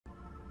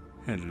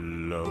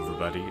Hello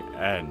everybody,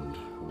 and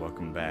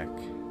welcome back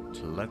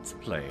to Let's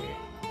Play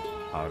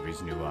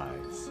Harvey's New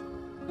Eyes.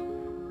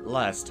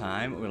 Last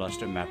time, we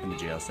lost our map in the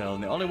jail cell,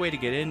 and the only way to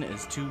get in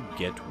is to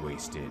get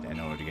wasted. And in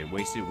order to get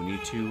wasted, we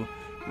need to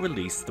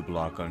release the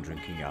block on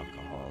drinking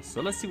alcohol.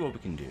 So let's see what we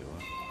can do.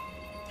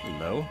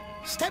 Hello?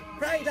 Step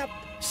right up,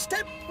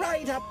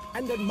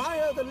 and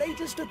admire the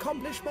latest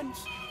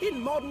accomplishments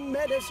in modern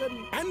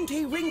medicine.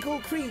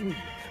 Anti-wrinkle cream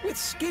with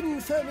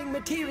skin-firming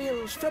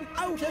materials from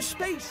outer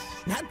space.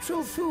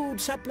 Natural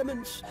food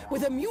supplements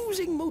with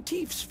amusing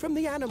motifs from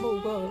the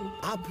animal world.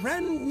 Our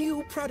brand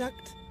new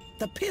product,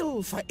 the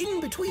pill for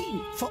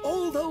in-between, for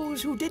all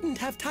those who didn't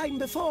have time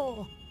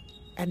before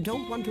and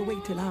don't want to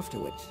wait till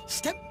afterwards.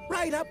 Step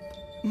right up,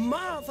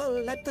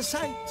 marvel at the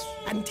sights,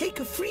 and take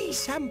a free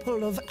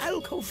sample of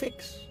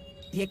Alcofix,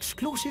 the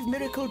exclusive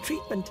miracle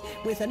treatment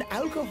with an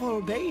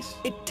alcohol base.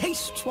 It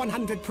tastes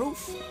 100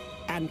 proof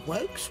and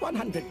works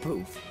 100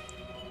 proof.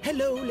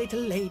 Hello,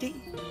 little lady.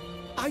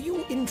 Are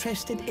you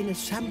interested in a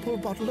sample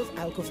bottle of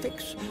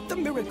Alcofix, the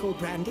miracle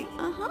brandy?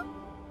 Uh-huh.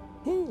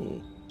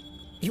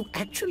 You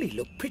actually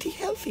look pretty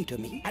healthy to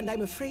me, and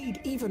I'm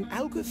afraid even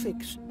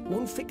Alcofix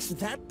won't fix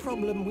that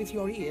problem with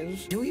your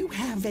ears. Do you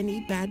have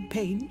any bad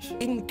pains?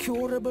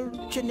 Incurable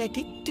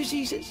genetic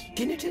diseases?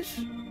 Tinnitus?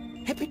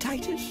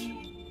 Hepatitis?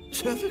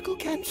 Cervical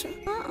cancer?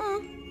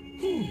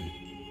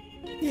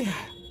 Yeah,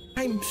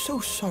 I'm so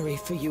sorry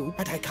for you,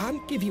 but I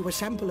can't give you a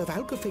sample of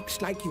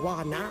Alcofix like you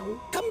are now.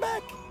 Come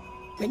back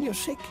when you're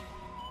sick.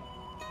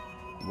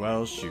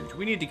 Well, shoot,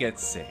 we need to get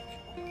sick.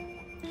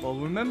 Well,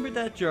 remember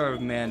that jar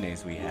of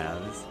mayonnaise we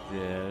have?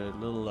 The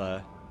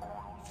little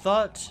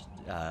thought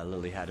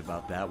Lily had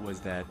about that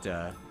was that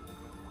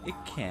it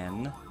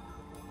can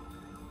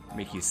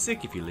make you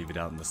sick if you leave it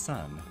out in the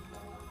sun.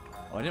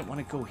 Oh, I didn't want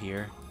to go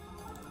here.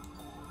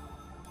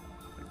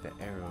 Like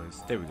the arrow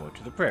is... There we go,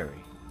 to the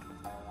prairie.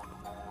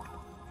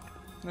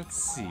 Let's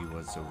see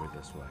what's over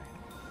this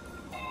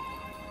way.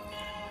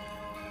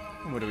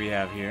 What do we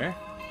have here?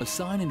 A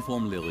sign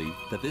informed Lily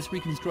that this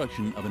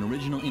reconstruction of an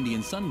original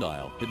Indian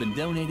sundial had been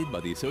donated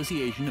by the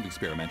Association of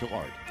Experimental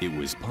Art. It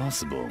was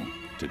possible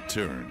to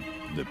turn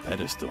the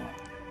pedestal.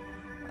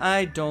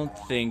 I don't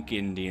think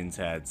Indians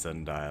had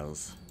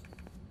sundials.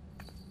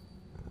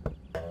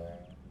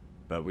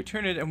 But we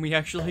turn it and we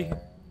actually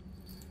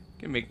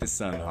can make the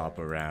sun hop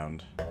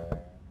around.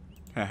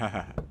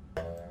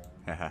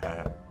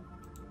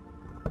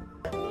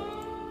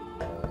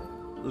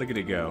 Look at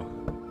it go.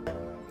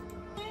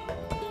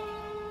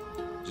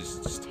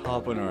 Just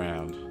hopping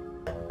around.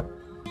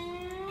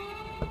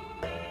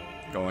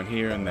 Going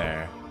here and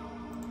there.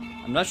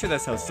 I'm not sure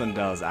that's how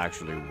sundials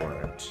actually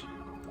worked.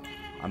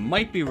 I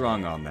might be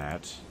wrong on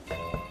that.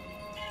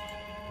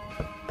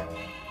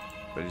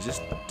 But it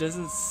just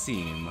doesn't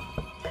seem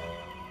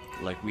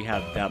like we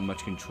have that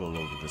much control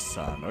over the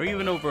sun. Or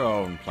even over our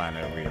own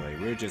planet, really.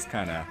 We're just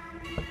kinda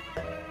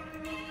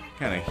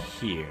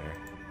here.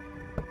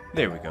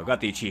 There we go, got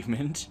the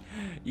achievement.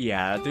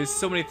 Yeah, there's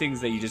so many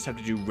things that you just have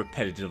to do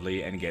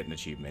repetitively and get an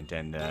achievement.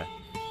 And the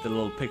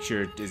little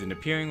picture isn't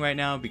appearing right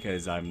now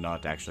because I'm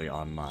not actually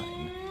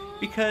online.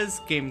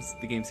 Because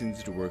the game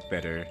seems to work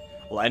better.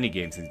 Well, any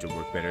game seems to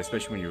work better,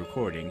 especially when you're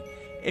recording,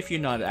 if you're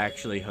not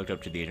actually hooked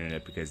up to the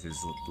internet, because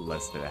there's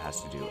less that it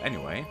has to do.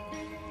 Anyway.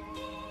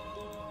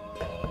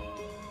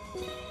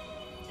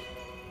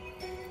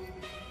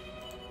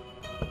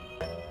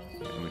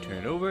 And we turn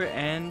it over,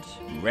 and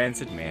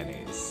rancid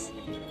mayonnaise.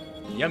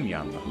 Yum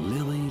yum.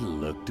 Lily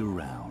looked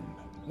around.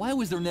 Why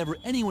was there never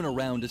anyone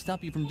around to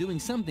stop you from doing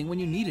something when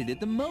you needed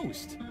it the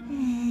most?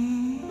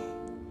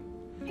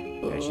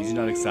 Yeah, she's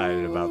not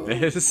excited about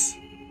this.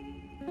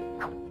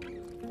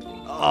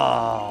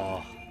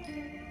 Oh.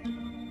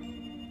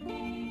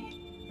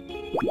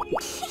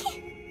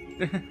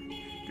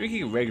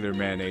 Drinking regular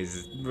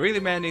mayonnaise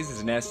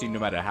is nasty no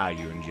matter how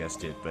you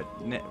ingest it, but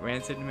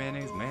rancid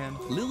mayonnaise, man.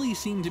 Lily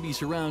seemed to be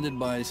surrounded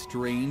by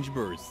strange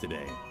birds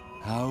today.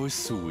 How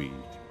sweet.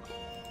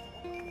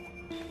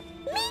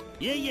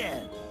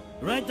 Yeah.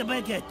 Right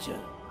back at you.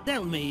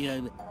 Tell me,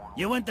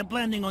 you weren't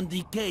planning on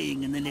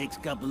decaying in the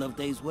next couple of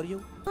days, were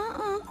you?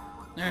 Oh,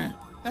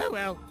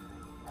 well.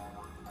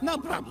 No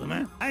problem,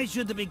 huh? I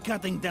should be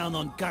cutting down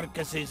on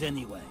carcasses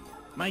anyway.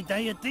 My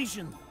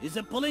dietitian is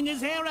pulling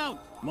his hair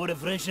out. More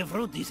fresh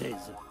fruit, he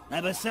says.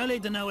 Have a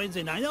salad now and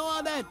then, I know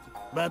all that.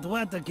 But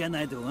what can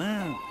I do,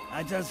 huh?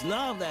 I just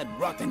love that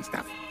rotten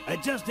stuff. I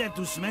just have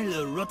to smell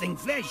the rotting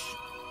flesh.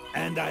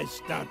 And I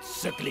start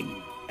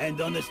suckling. And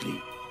honestly,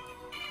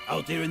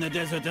 out here in the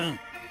desert, huh?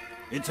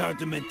 It's hard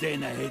to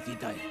maintain a healthy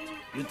diet.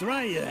 You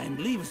try and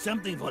leave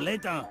something for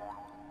later,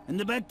 and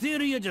the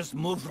bacteria just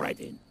move right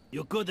in.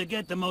 You could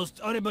get the most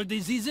horrible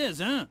diseases,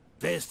 huh?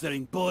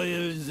 Festering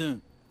boils,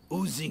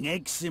 oozing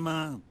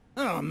eczema.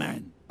 Oh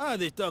man, all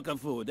this talk of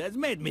food has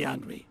made me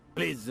hungry.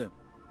 Please,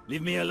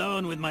 leave me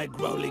alone with my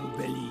growling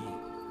belly.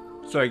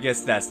 So I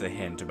guess that's the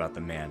hint about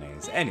the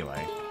mayonnaise.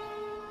 Anyway.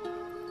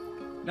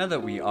 Now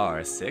that we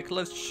are sick,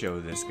 let's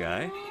show this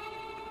guy.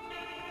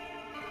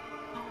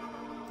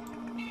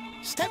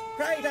 Step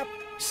right up,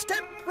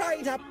 step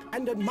right up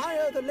and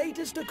admire the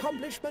latest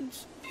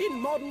accomplishments in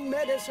modern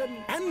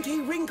medicine.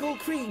 Anti-wrinkle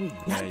cream,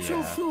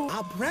 natural food,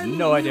 our brand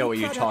no new idea what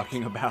you're product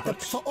talking about.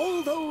 that for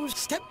all those,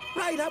 step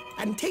right up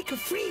and take a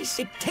free.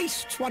 It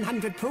tastes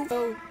 100 proof.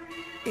 Oh,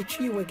 it's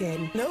you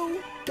again. No,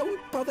 don't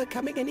bother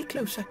coming any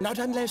closer. Not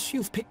unless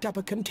you've picked up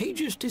a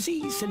contagious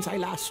disease since I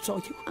last saw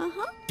you.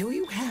 Do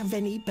you have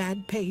any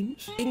bad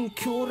pains?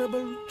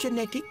 Incurable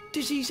genetic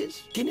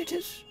diseases?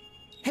 Tinnitus?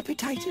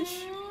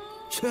 Hepatitis?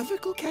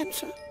 Cervical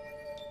cancer?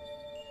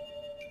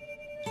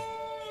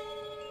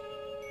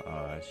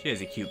 She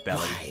has a cute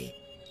belly. Why,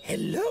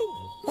 hello.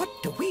 What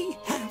do we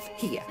have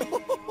here?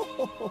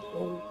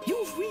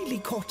 You've really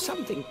caught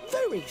something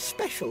very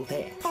special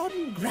there.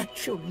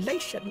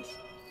 Congratulations.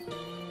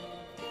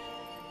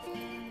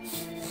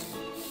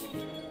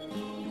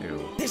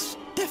 Ew. This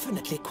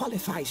definitely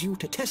qualifies you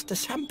to test a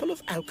sample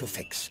of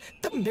Alcofix,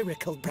 the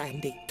miracle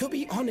brandy. To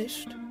be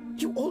honest,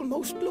 you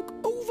almost look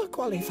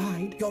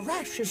overqualified. Your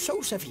rash is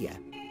so severe,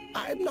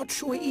 I'm not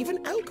sure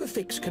even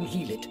Alcofix can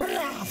heal it.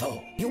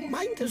 Bravo! You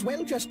might as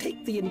well just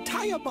take the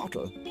entire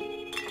bottle.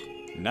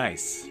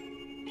 Nice.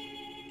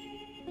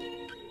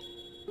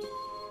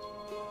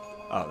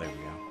 Oh, there we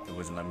go. It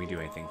wasn't letting me do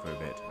anything for a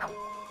bit.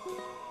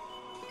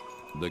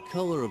 The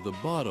color of the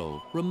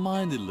bottle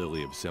reminded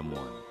Lily of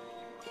someone.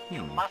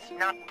 You must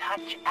not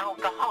touch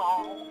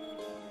alcohol.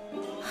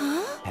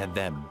 Had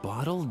that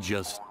bottle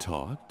just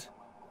talked?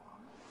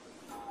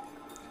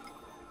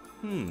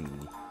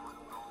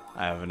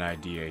 I have an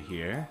idea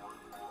here.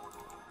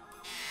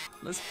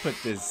 Let's put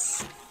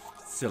this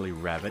silly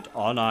rabbit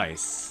on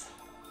ice.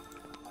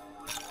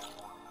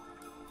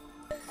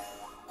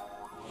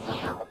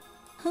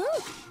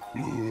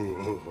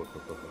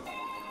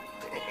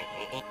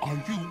 Are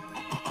you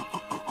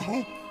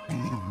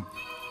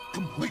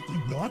completely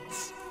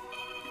nuts?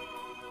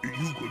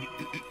 You could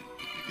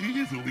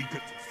easily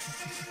get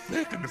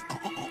sick in this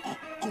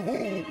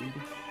cold,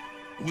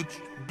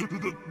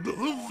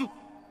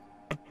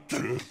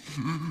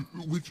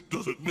 which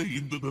doesn't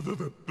mean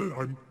that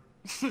I'm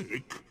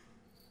sick.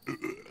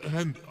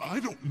 And I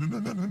don't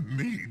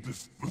need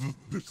this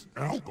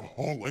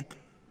alcoholic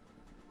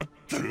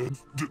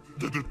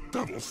the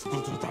devil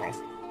stuff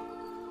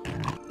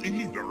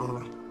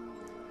either.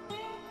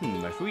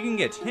 If we can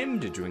get him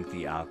to drink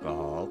the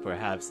alcohol,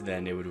 perhaps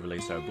then it would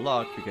release our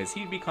block because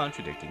he'd be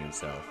contradicting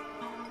himself.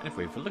 And if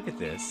we have a look at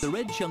this... The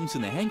red chunks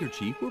in the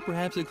handkerchief were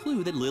perhaps a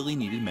clue that Lily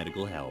needed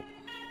medical help.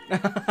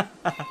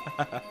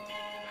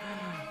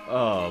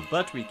 Oh,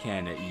 but we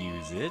can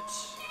use it,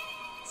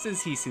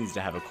 since he seems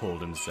to have a cold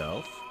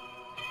himself.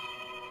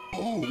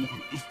 Oh,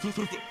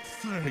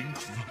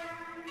 thanks.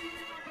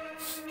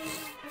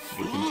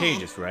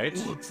 Contagious, right?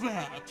 What's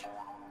that?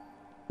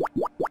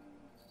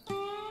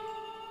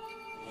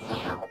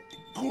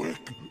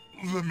 Quick,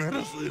 the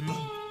medicine.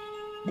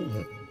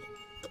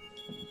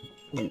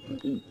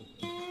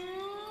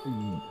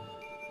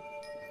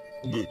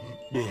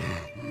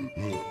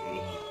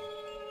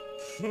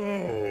 So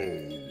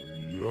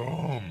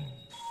yum.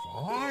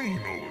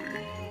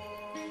 Finally.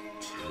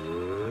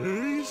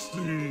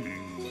 Tasty.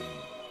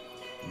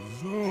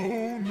 So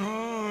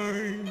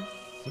nice.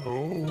 So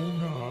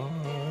nice.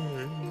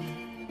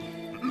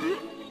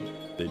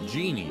 The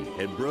genie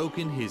had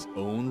broken his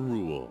own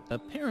rule.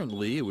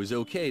 Apparently, it was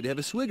okay to have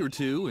a swig or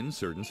two in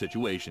certain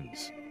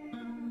situations.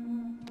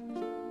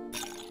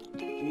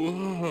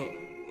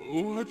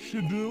 What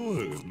you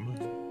doing?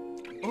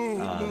 Oh,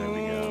 there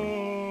we go.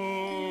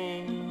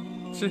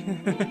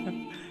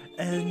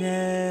 Oh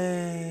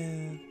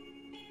no.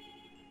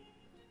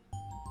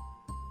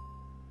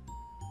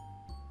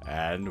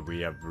 And we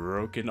have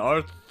broken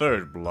our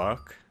third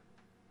block.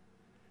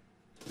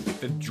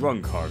 The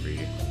drunk Harvey.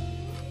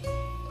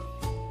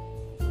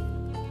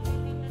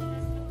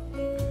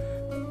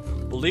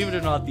 Believe it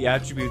or not, the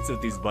attributes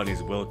of these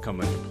bunnies will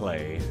come into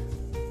play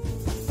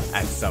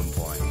at some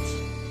point.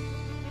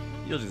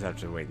 You'll just have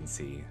to wait and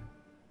see.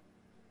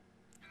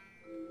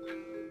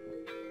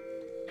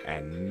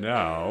 And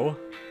now...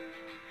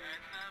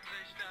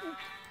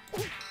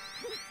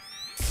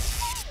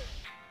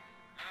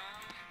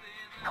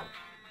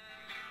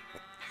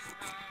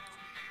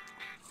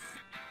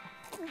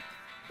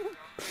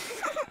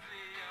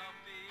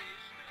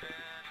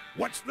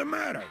 What's the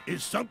matter?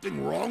 Is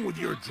something wrong with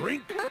your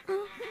drink?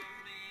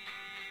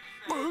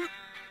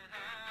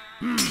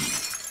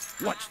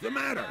 What's the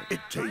matter? It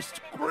tastes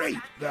great.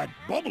 That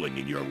bubbling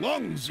in your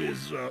lungs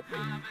is,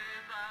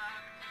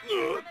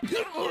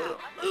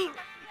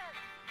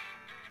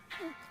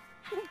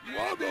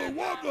 Wagga,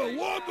 wagga,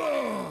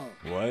 wagga!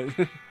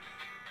 What?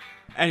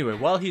 Anyway,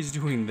 while he's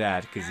doing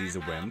that, because he's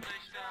a wimp...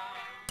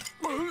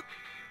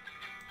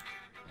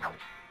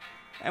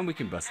 And we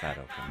can bust that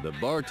open. The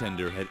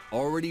bartender had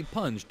already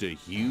punched a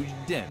huge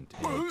dent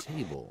in the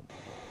table.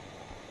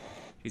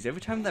 Because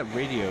every time that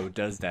radio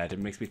does that, it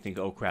makes me think,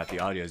 oh crap, the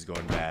audio is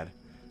going bad.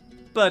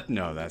 But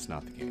no, that's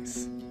not the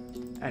case.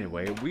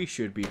 Anyway, we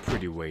should be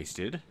pretty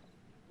wasted.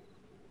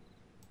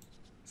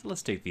 So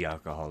let's take the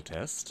alcohol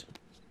test.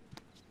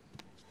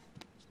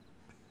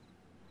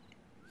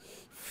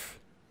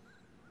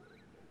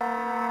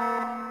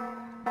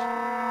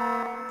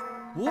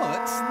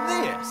 What's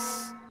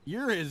this?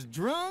 You're as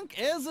drunk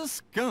as a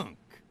skunk.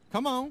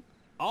 Come on,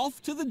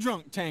 off to the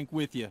drunk tank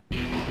with you.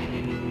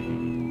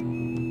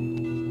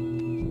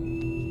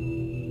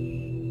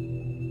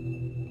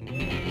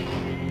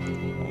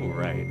 All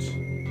right.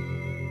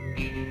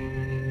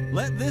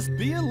 Let this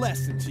be a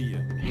lesson to you.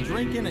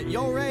 Drinking at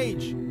your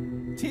age.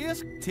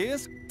 Tisk,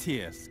 tisk,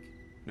 tisk.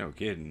 No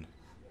kidding.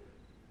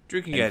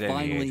 Drinking And at any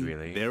finally, age,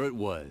 really. there it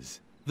was,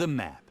 the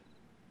map.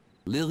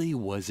 Lily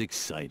was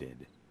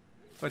excited.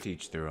 But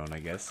each their own, I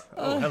guess. A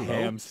Oh, hello.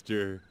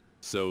 hamster.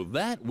 So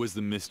that was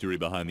the mystery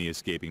behind the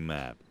escaping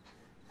map.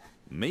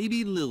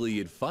 Maybe Lily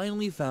had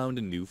finally found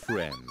a new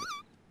friend.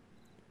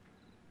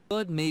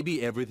 But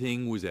maybe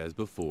everything was as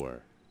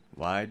before.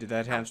 Why did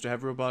that hamster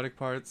have robotic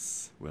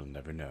parts? We'll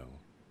never know.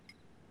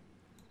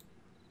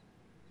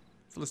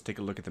 So let's take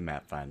a look at the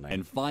map finally.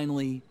 And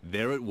finally,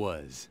 there it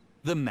was,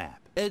 the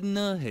map.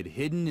 Edna had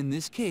hidden in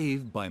this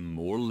cave by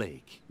Moor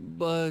Lake.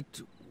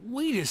 But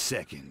wait a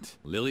second.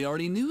 Lily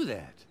already knew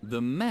that. The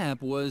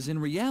map was in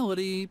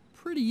reality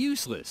pretty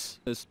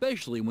useless,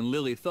 especially when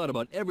Lily thought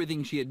about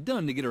everything she had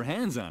done to get her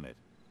hands on it.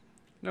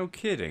 No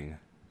kidding.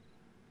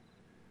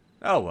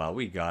 Oh well,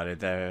 we got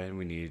it there and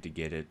we needed to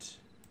get it.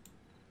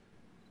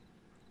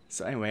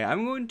 So anyway,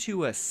 I'm going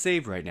to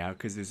save right now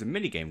because there's a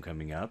minigame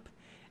coming up.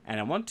 And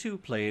I want to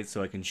play it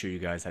so I can show you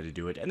guys how to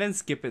do it, and then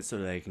skip it so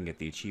that I can get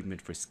the achievement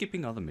for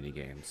skipping all the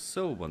minigames.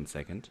 So, 1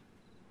 second.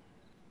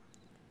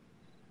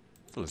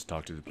 So let's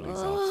talk to the police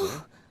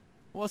officer.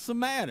 What's the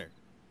matter?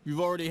 You've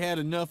already had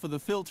enough of the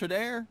filtered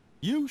air?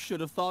 You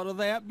should have thought of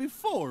that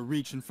before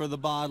reaching for the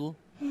bottle.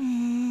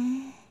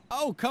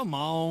 Oh, come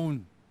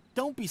on.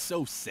 Don't be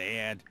so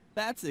sad.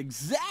 That's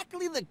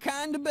exactly the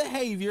kind of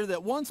behavior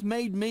that once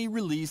made me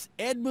release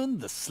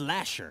Edmund the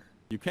Slasher.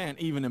 You can't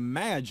even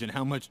imagine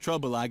how much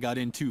trouble I got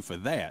into for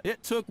that.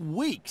 It took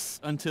weeks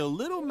until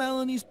little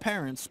Melanie's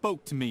parents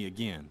spoke to me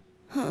again.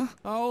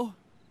 Oh,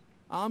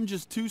 I'm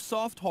just too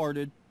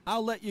soft-hearted.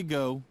 I'll let you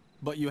go,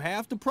 but you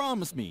have to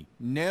promise me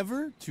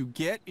never to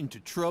get into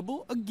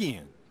trouble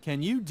again.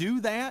 Can you do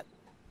that?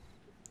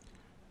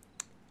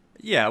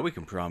 Yeah, we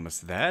can promise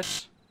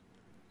that.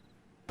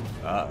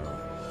 Uh-oh.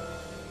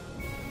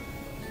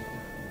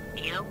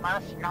 You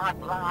must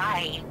not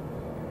lie.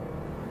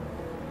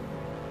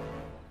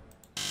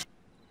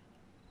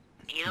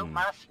 You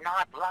must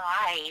not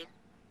lie.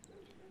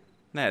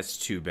 That's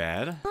too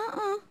bad.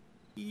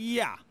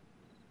 Yeah.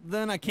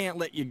 Then I can't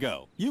let you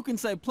go. You can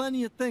say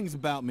plenty of things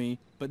about me,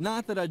 but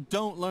not that I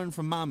don't learn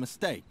from my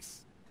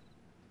mistakes.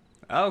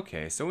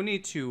 Okay, so we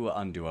need to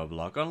undo our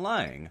block on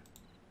lying.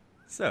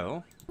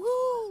 So,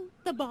 Ooh,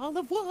 the ball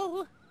of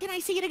wool. Can I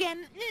see it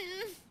again?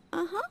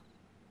 Uh-huh.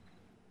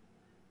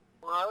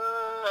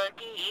 Woogie.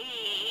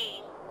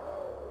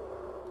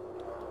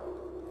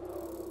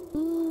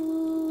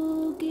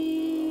 Oogie.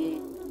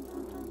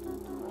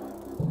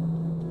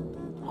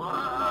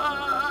 Woogie.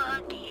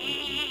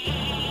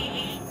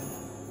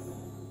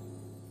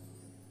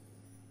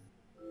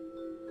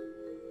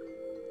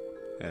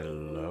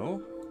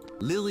 hello?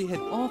 Lily had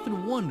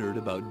often wondered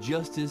about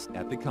justice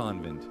at the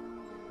convent.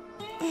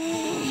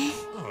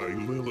 Hi,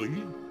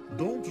 Lily.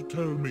 Don't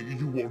tell me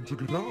you want to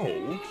get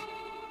out.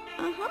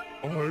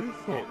 I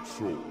thought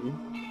so.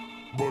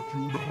 But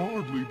you'd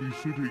hardly be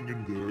sitting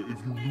in there if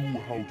you knew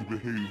how to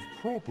behave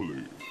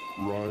properly,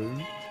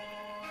 right?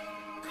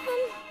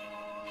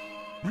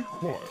 Be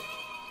quiet.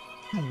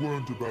 You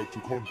weren't about to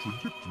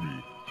contradict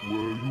me,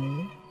 were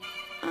you?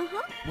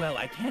 Well,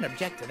 I can't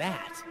object to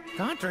that.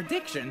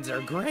 Contradictions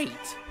are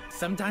great.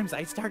 Sometimes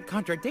I start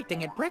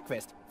contradicting at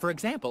breakfast. For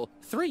example,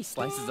 3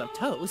 slices of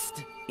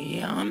toast.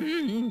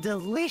 Yum,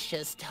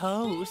 delicious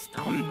toast.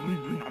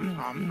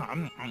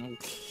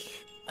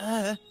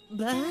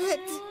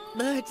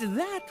 But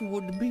that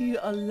would be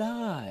a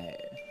lie.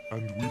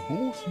 And we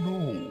both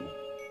know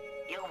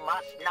You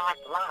must not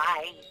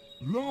lie.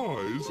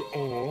 lies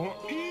are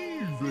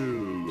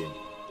evil.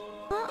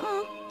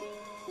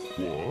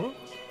 What?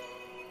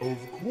 Of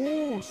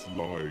course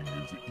lying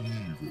is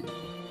evil.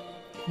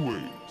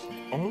 Wait,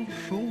 I'll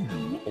show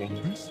you on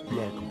this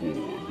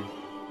blackboard.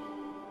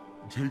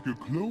 Take a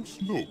close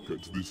look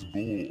at this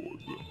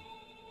board.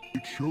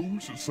 It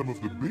shows some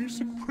of the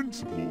basic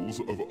principles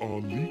of our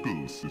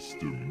legal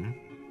system.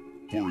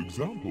 For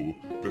example,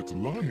 that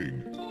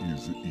lying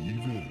is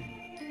evil.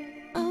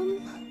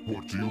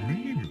 What do you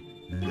mean?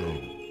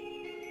 No.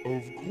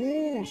 Of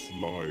course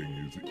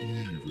lying is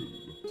evil.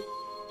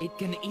 It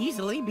can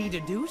easily be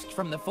deduced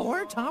from the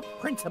 4 top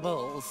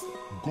principles.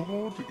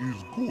 God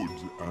is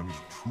good and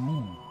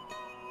true,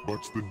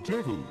 but the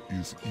devil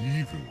is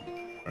evil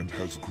and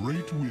has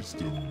great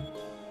wisdom.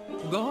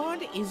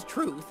 God is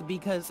truth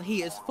because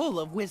he is full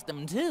of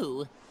wisdom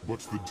too. But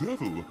the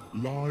devil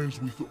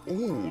lies with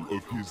all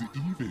of his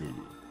evil.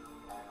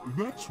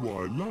 That's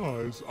why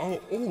lies are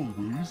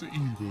always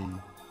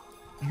evil.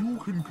 You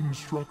can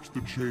construct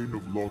the chain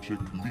of logic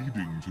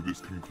leading to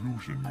this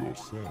conclusion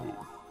yourself.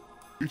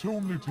 It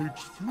only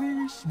takes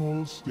 3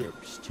 small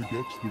steps to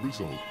get the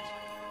result.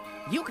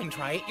 You can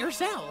try it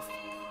yourself.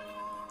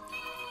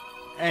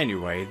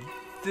 Anyway,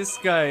 this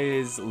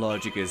guy's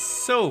logic is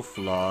so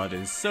flawed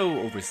and so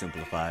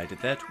oversimplified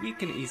that we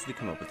can easily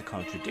come up with a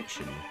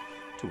contradiction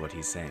to what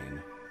he's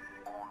saying.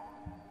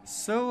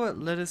 So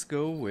let us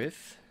go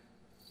with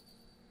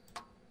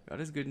God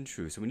is good and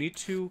true. So we need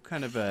to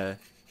kind of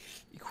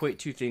equate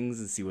two things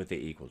and see what they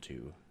equal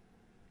to.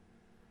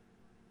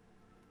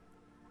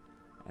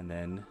 And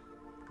then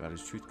God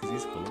is truth because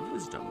he's full of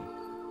wisdom.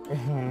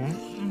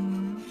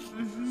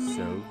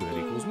 So good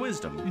equals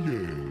wisdom.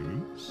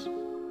 Yes,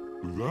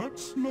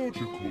 that's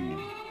logical.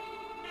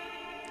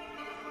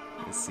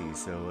 Let's see,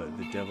 so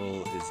the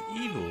devil is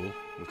evil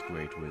with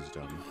great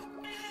wisdom.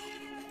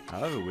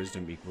 However,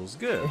 wisdom equals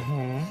good.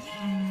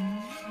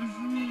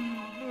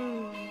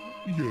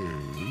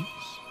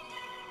 Yes,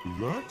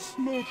 that's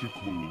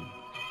logical.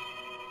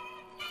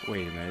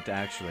 Wait a minute,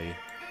 actually,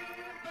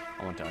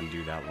 I want to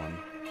undo that one.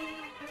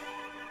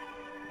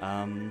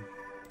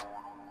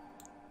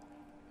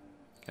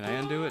 Can I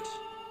undo it?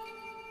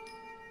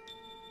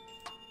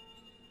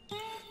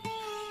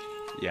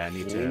 Yeah, I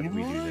need to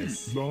redo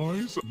this.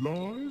 Lies,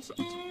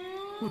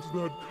 but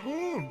that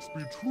can't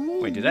be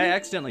true. Wait, did I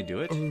accidentally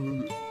do it?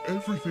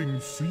 Everything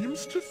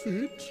seems to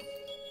fit,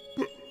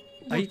 but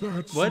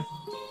that's... What?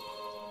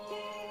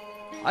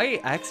 I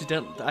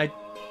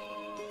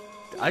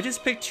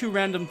just picked two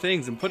random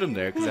things and put them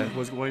there because I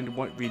was going to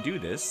redo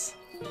this.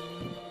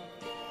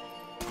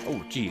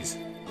 Oh, jeez.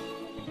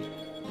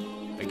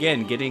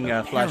 Again, getting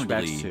flashbacks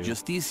Apparently, to...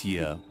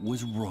 Justicia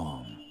was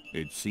wrong.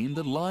 It seemed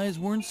that lies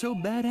weren't so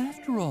bad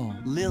after all.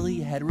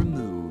 Lily had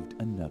removed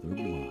another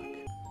block.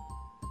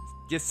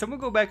 Yes, someone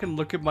go back and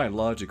look at my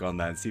logic on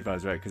that and see if I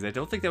was right, because I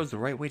don't think that was the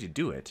right way to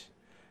do it.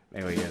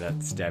 Anyway, yeah,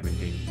 that stabbing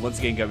thing. Once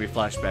again, got me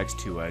flashbacks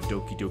to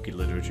Doki Doki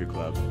Literature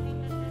Club.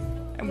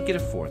 And we get a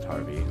fourth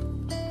Harvey.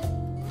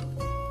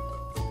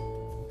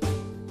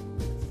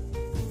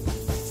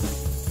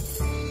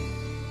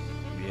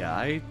 Yeah,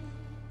 I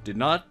did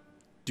not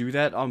do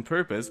that on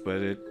purpose, but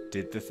it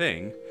did the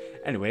thing.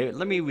 Anyway,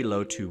 let me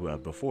reload to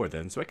before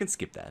then, so I can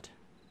skip that.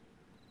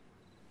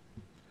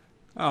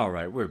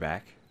 Alright, we're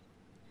back.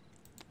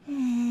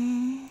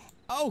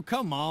 Oh,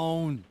 come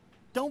on.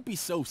 Don't be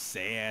so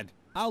sad.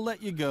 I'll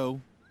let you go,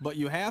 but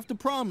you have to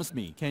promise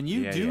me. Can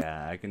you do...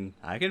 Yeah, I can...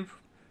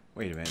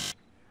 Wait a minute.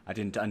 I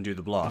didn't undo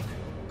the block.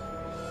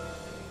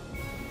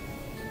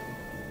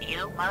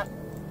 You must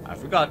I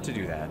forgot to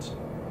do that.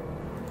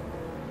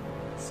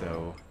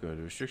 So, go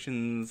to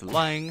restrictions,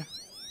 lying.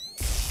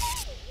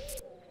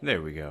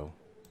 There we go.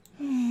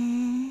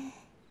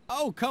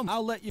 Oh, come.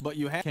 I'll let you... But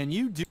you have... Can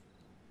you do...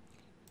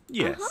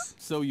 Yes.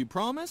 So you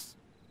promise?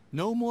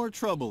 No more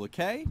trouble,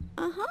 okay?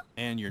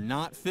 And you're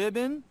not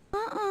fibbing?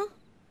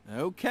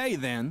 Okay,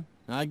 then.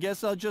 I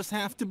guess I'll just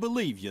have to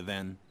believe you,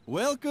 then.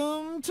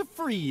 Welcome to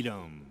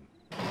freedom.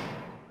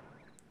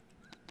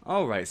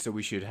 Alright, so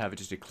we should have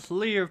just a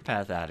clear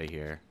path out of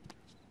here.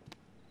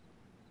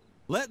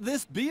 Let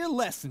this be a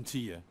lesson to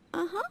you.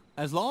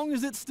 As long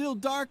as it's still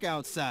dark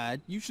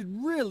outside, you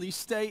should really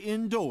stay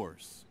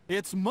indoors.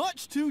 It's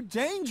much too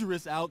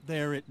dangerous out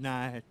there at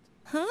night.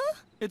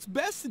 It's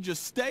best to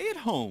just stay at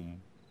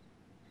home.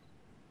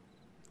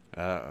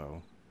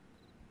 Uh-oh.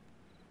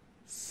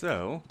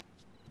 So...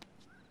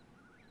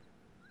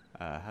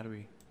 how do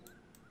we...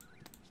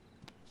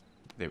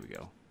 There we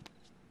go.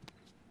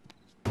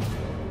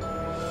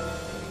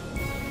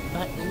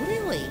 But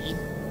Lily,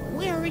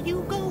 where are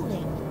you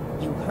going?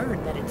 You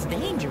heard that it's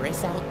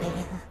dangerous out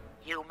there.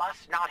 You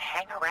must not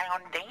hang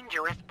around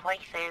dangerous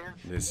places.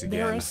 This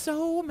There again. are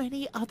so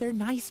many other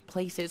nice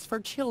places for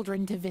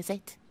children to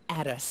visit.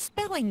 At a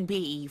spelling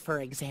bee, for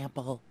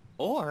example.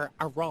 Or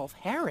a Rolf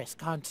Harris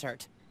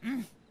concert.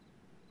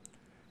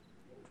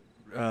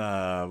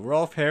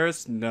 Rolf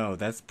Harris? No,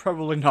 that's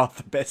probably not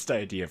the best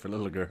idea for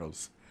little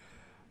girls.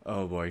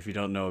 Oh boy, if you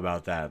don't know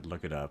about that,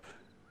 look it up.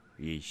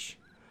 Yeesh.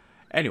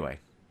 Anyway.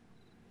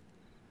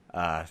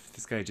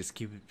 This guy just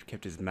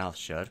kept his mouth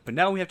shut, but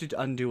now we have to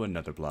undo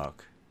another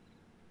block.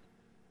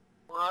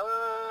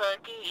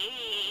 Woogie.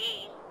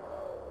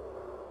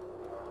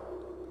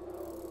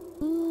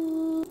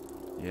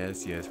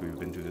 Yes, yes, we've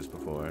been through this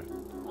before.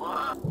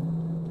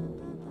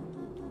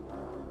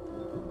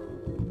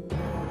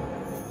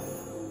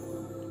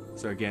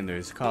 So again,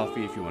 there's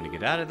coffee if you want to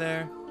get out of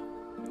there.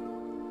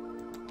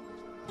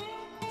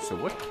 So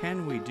what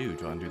can we do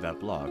to undo that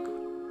block?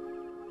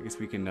 I guess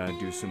we can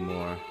do some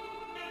more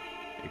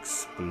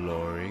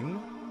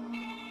exploring.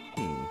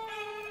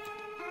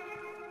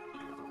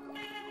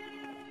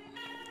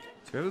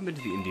 So we haven't been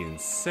to the Indian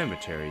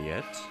cemetery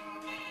yet.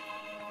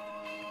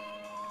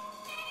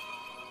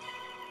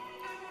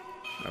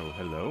 Oh,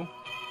 hello.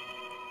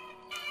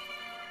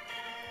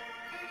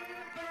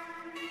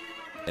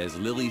 As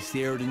Lily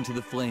stared into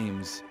the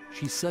flames,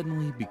 she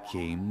suddenly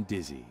became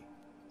dizzy.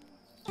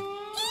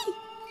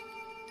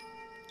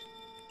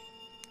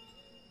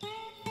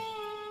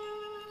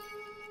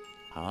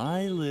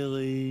 Hi,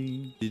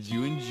 Lily. Did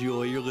you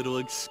enjoy your little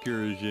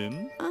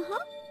excursion?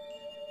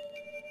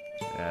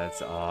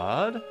 That's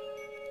odd.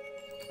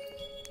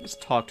 Let's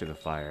talk to the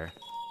fire.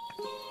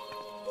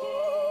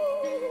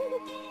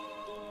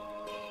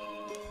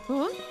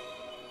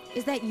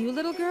 Is that you,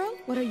 little girl?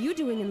 What are you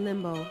doing in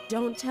limbo?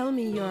 Don't tell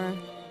me you're...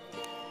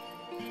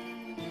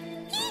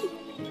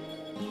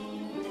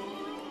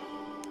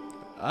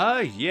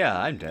 Yeah,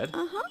 I'm dead.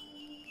 Uh-huh.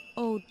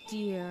 Oh,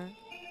 dear.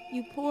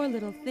 You poor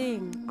little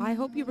thing. I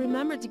hope you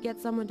remember to get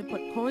someone to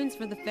put coins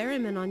for the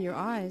ferryman on your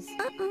eyes.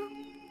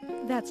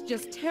 That's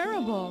just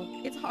terrible.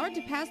 It's hard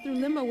to pass through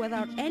limbo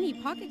without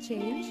any pocket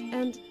change.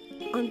 And,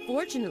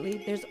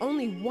 unfortunately, there's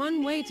only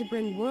one way to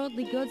bring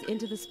worldly goods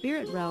into the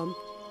spirit realm,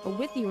 or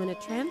with you in a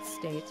trance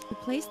state, to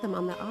place them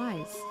on the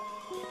eyes.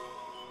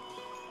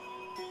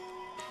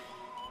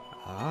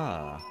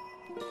 Ah.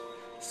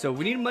 So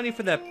we need money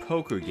for that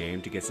poker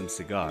game to get some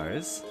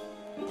cigars.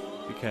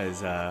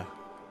 Because,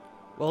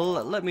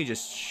 well, let me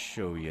just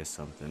show you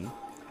something.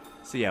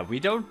 So yeah, we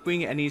don't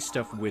bring any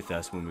stuff with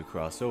us when we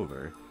cross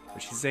over.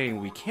 But she's saying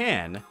we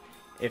can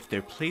if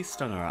they're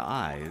placed on our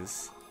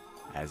eyes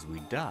as we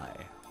die.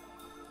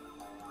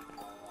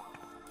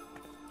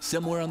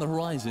 Somewhere on the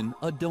horizon,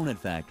 a donut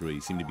factory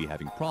seemed to be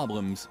having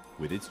problems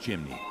with its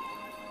chimney.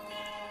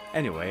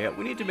 Anyway,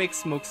 we need to make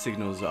smoke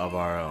signals of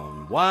our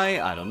own. Why?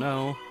 I don't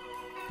know.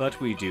 But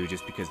we do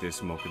just because there's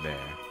smoke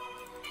there.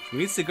 We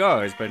need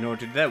cigars, but in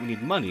order to do that we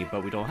need money,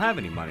 but we don't have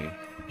any money.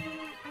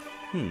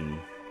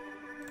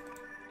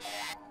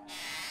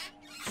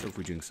 So if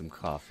we drink some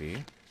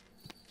coffee...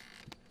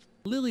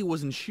 Lily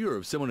wasn't sure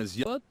if someone is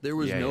young, but there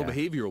was no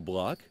behavioral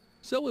block,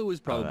 so it was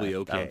probably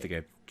okay. I don't think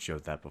I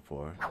showed that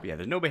before. But yeah,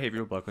 there's no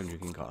behavioral block on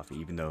drinking coffee,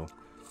 even though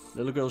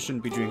little girls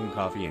shouldn't be drinking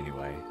coffee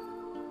anyway.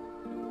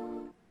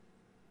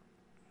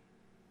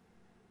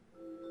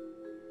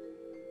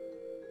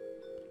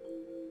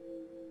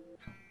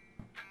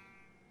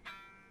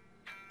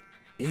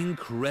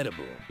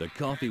 Incredible. The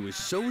coffee was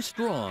so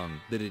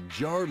strong that it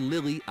jarred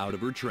Lily out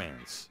of her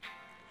trance.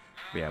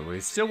 Yeah, we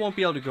still won't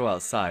be able to go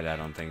outside, I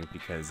don't think,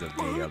 because of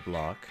the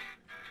block.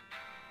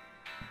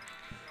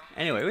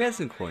 Anyway, we have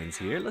some coins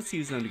here. Let's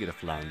use them to get a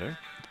flounder.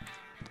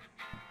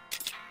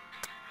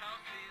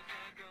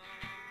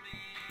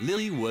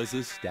 Lily was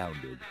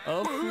astounded.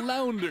 A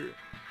flounder!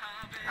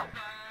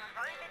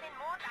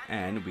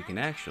 And we can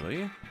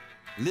actually...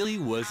 Lily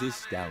was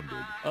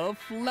astounded. A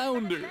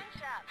flounder!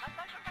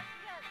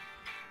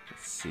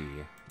 Let's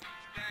see.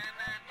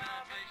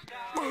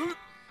 What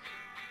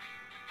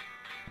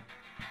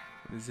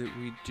is it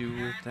we do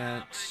with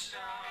that?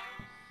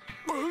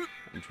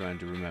 I'm trying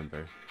to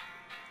remember.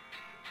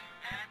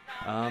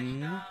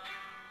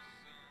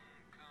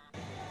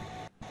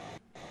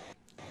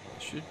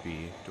 Should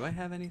be. Do I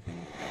have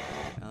anything?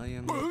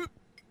 Allium? Am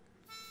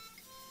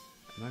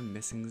I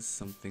missing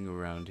something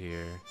around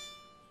here?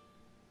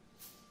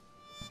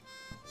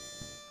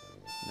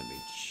 Let me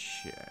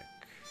check.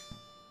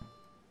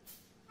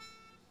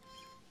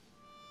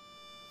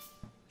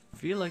 I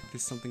feel like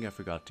there's something I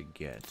forgot to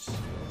get.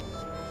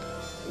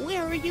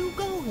 Where are you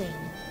going?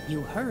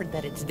 You heard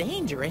that it's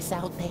dangerous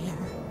out there.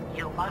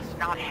 You must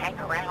not hang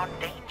around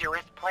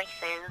dangerous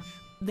places.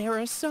 There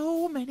are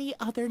so many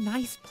other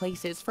nice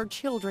places for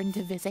children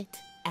to visit.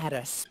 At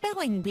a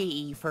spelling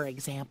bee, for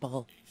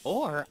example.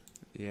 Or...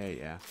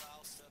 Yeah.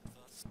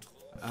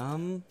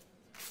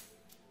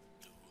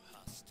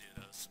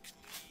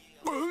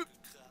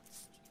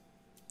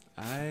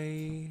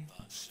 I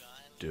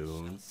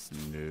don't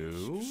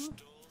know.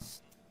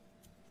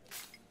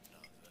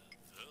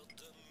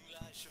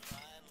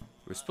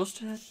 We're supposed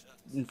to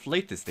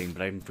inflate this thing,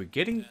 but I'm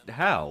forgetting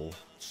how.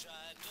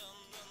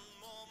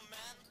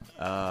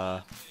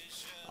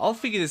 I'll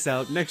figure this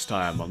out next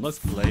time on Let's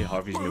Play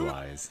Harvey's New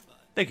Eyes.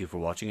 Thank you for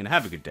watching and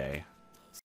have a good day.